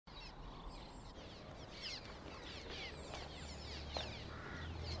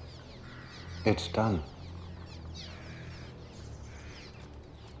It's done.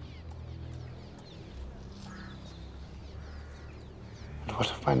 And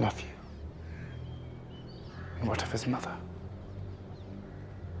what of my nephew? And what of his mother?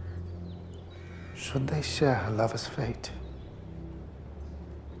 Should they share her lover's fate?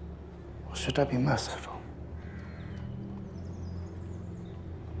 Or should I be merciful?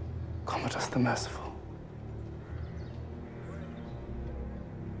 Commodus the Merciful.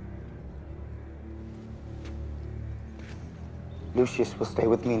 Lucius will stay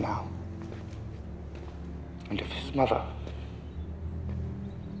with me now. And if his mother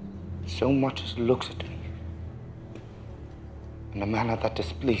so much as looks at me in a manner that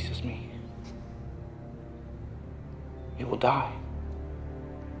displeases me, he will die.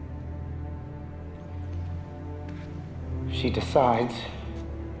 If she decides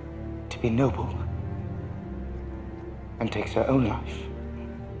to be noble and takes her own life,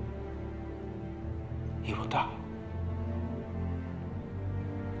 he will die.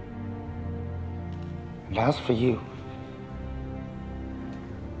 And as for you,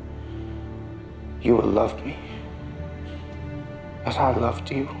 you will love me as I loved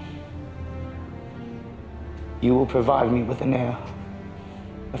you. You will provide me with an heir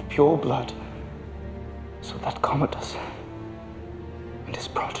of pure blood so that Commodus and his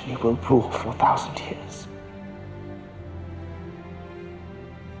progeny will rule for 1,000 years.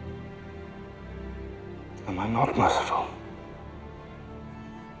 Am I not merciful?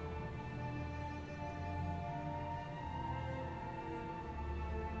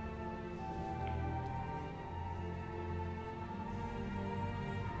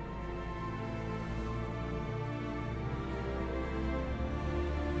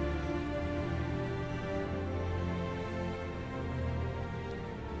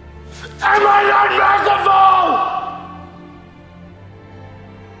 Am I not merciful?